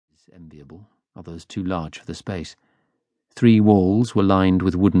is enviable, others too large for the space. 3 walls were lined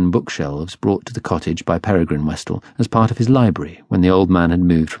with wooden bookshelves brought to the cottage by Peregrine Westall as part of his library when the old man had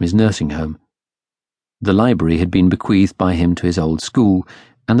moved from his nursing home. The library had been bequeathed by him to his old school,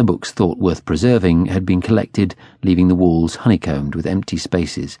 and the books thought worth preserving had been collected, leaving the walls honeycombed with empty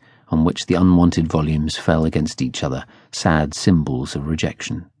spaces on which the unwanted volumes fell against each other, sad symbols of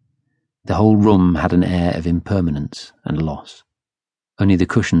rejection. The whole room had an air of impermanence and loss. Only the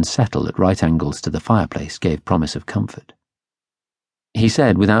cushioned settle at right angles to the fireplace gave promise of comfort. He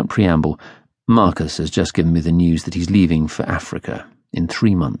said without preamble, "Marcus has just given me the news that he's leaving for Africa in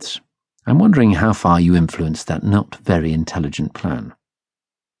 3 months. I'm wondering how far you influenced that not very intelligent plan."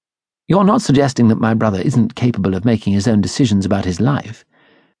 "You're not suggesting that my brother isn't capable of making his own decisions about his life?"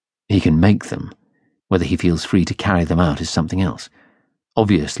 "He can make them. Whether he feels free to carry them out is something else.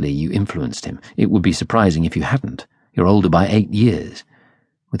 Obviously you influenced him. It would be surprising if you hadn't. You're older by 8 years.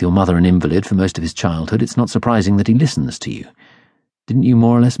 With your mother an invalid for most of his childhood, it's not surprising that he listens to you. Didn't you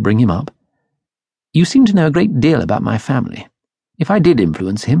more or less bring him up?" "You seem to know a great deal about my family. If I did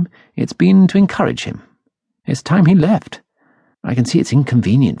influence him, it's been to encourage him. It's time he left. I can see it's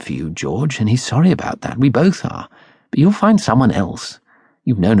inconvenient for you, George, and he's sorry about that. We both are. But you'll find someone else.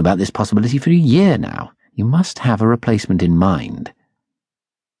 You've known about this possibility for a year now. You must have a replacement in mind."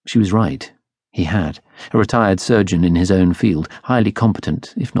 She was right. He had. A retired surgeon in his own field, highly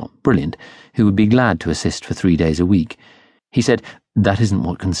competent, if not brilliant, who would be glad to assist for 3 days a week. He said, "That isn't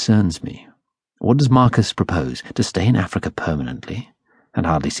what concerns me. What does Marcus propose? To stay in Africa permanently? That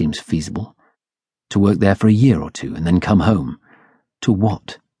hardly seems feasible. To work there for a year or 2 and then come home. To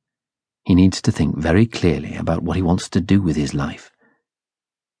what? He needs to think very clearly about what he wants to do with his life."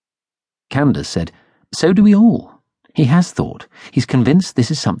 Candace said, "So do we all. He has thought. He's convinced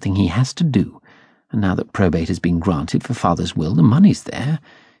this is something he has to do, and now that probate has been granted for Father's will, the money's there.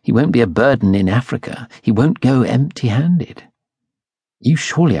 He won't be a burden in Africa. He won't go empty-handed. You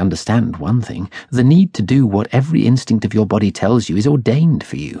surely understand one thing. The need to do what every instinct of your body tells you is ordained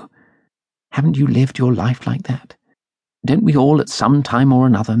for you. Haven't you lived your life like that? Don't we all at some time or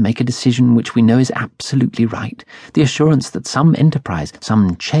another make a decision which we know is absolutely right, the assurance that some enterprise,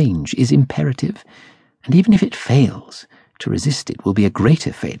 some change is imperative? And even if it fails, to resist it will be a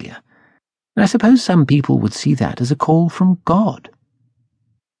greater failure. And I suppose some people would see that as a call from God.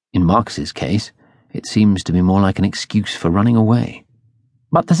 In Marcus's case, it seems to be more like an excuse for running away.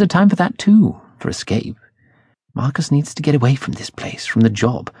 But there's a time for that too, for escape. Marcus needs to get away from this place, from the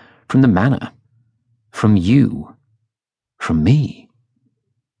job, from the manor, from you, from me."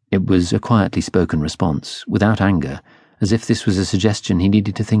 It was a quietly spoken response, without anger, as if this was a suggestion he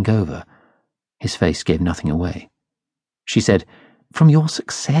needed to think over. His face gave nothing away. She said, "From your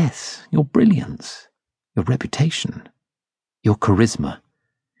success, your brilliance, your reputation, your charisma.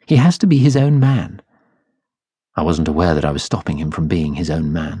 He has to be his own man." "I wasn't aware that I was stopping him from being his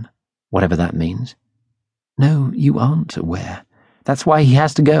own man, whatever that means." "No, you aren't aware. That's why he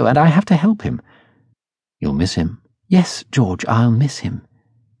has to go, and I have to help him." "You'll miss him." "Yes, George, I'll miss him."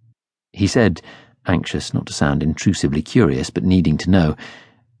 He said, anxious not to sound intrusively curious, but needing to know,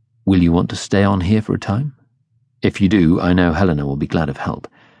 "Will you want to stay on here for a time? If you do, I know Helena will be glad of help.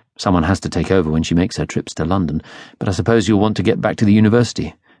 Someone has to take over when she makes her trips to London, but I suppose you'll want to get back to the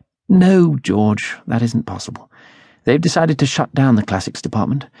university." "No, George, that isn't possible. They've decided to shut down the classics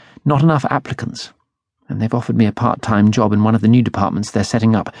department. Not enough applicants. And they've offered me a part-time job in one of the new departments they're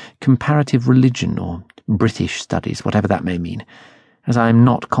setting up, comparative religion or British studies, whatever that may mean. As I'm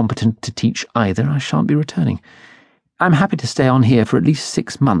not competent to teach either, I shan't be returning. I'm happy to stay on here for at least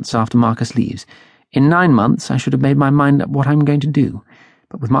 6 months after Marcus leaves. In 9 months I should have made my mind up what I'm going to do.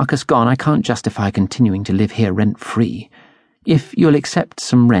 But with Marcus gone, I can't justify continuing to live here rent-free. If you'll accept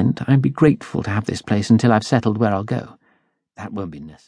some rent, I'd be grateful to have this place until I've settled where I'll go. That won't be necessary."